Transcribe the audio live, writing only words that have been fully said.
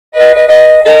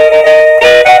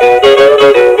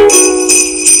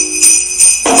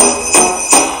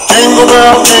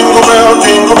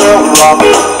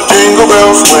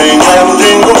swing and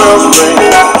jingle bells ring,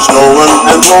 snowing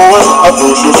and blowing a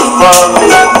bushel of fun.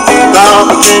 Now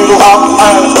the jingle hop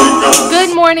has begun.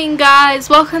 Good morning, guys.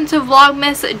 Welcome to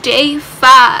Vlogmas day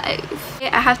 5.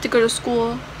 I have to go to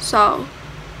school, so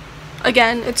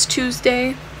again, it's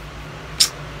Tuesday.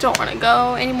 Don't want to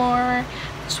go anymore.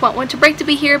 Just want winter break to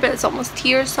be here, but it's almost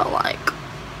here, so like,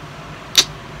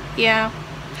 yeah,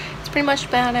 it's pretty much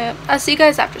about it. I'll see you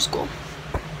guys after school.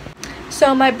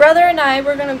 So my brother and I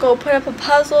were gonna go put up a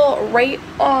puzzle right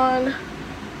on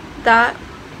that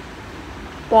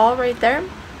wall right there.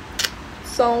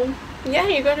 So yeah,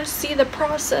 you're gonna see the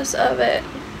process of it.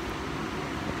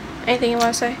 Anything you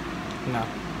want to say? No.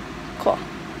 Cool.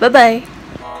 Bye-bye.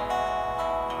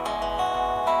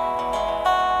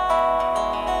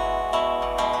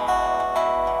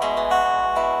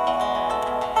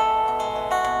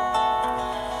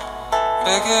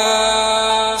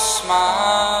 Biggest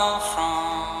smile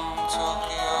from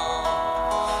Tokyo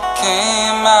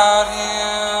came out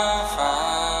here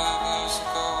 5 years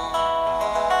ago.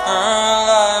 Her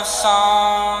life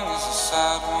song is a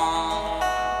sad one.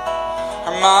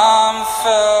 Her mom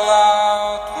fell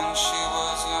out when she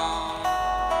was young.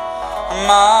 Her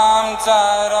mom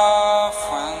died off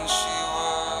when she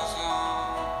was young.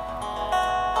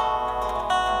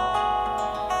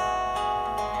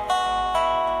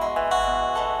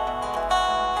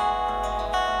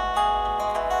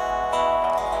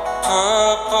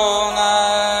 Purple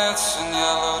nights and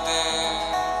yellow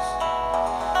days,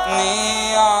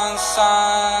 neon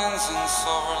signs and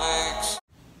silver lakes.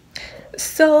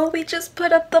 So we just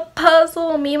put up the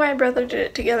puzzle. Me and my brother did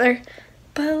it together.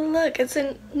 But look, it's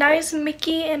a nice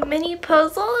Mickey and Minnie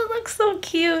puzzle. It looks so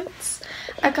cute.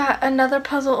 I got another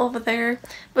puzzle over there,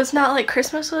 but it's not like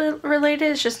Christmas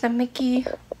related. It's just a Mickey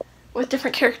with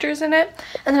different characters in it.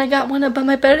 And then I got one above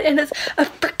my bed, and it's a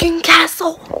freaking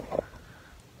castle.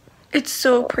 It's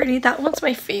so pretty. That one's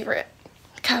my favorite.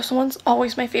 The castle one's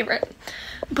always my favorite.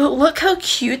 But look how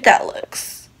cute that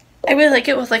looks. I really like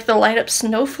it with like the light up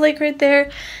snowflake right there.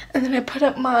 And then I put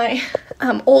up my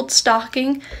old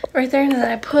stocking right there. And then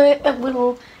I put a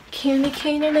little candy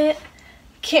cane in it.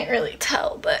 Can't really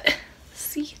tell, but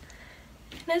see?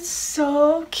 And it's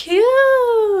so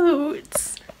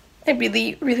cute. I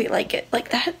really, really like it like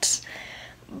that.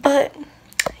 But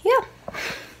yeah.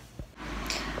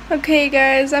 Okay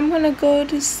guys, I'm gonna go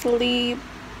to sleep.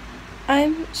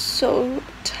 I'm so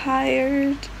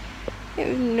tired. I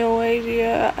have no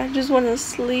idea. I just want to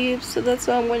sleep, so that's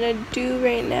what I'm gonna do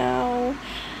right now.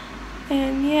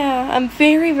 And yeah, I'm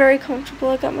very, very comfortable.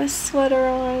 I got my sweater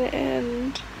on,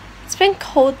 and it's been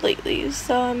cold lately,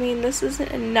 so I mean, this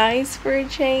isn't nice for a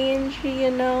change,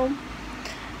 you know.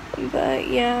 But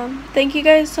yeah, thank you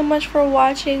guys so much for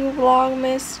watching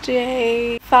Vlogmas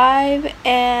day 5,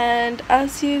 and I'll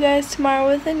see you guys tomorrow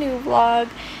with a new vlog.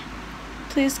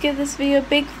 Please give this video a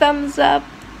big thumbs up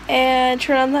and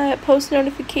turn on that post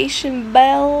notification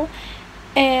bell,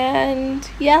 and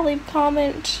yeah, leave a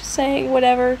comment saying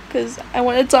whatever, because I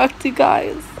want to talk to you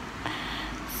guys.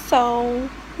 So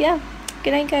yeah,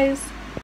 good night guys.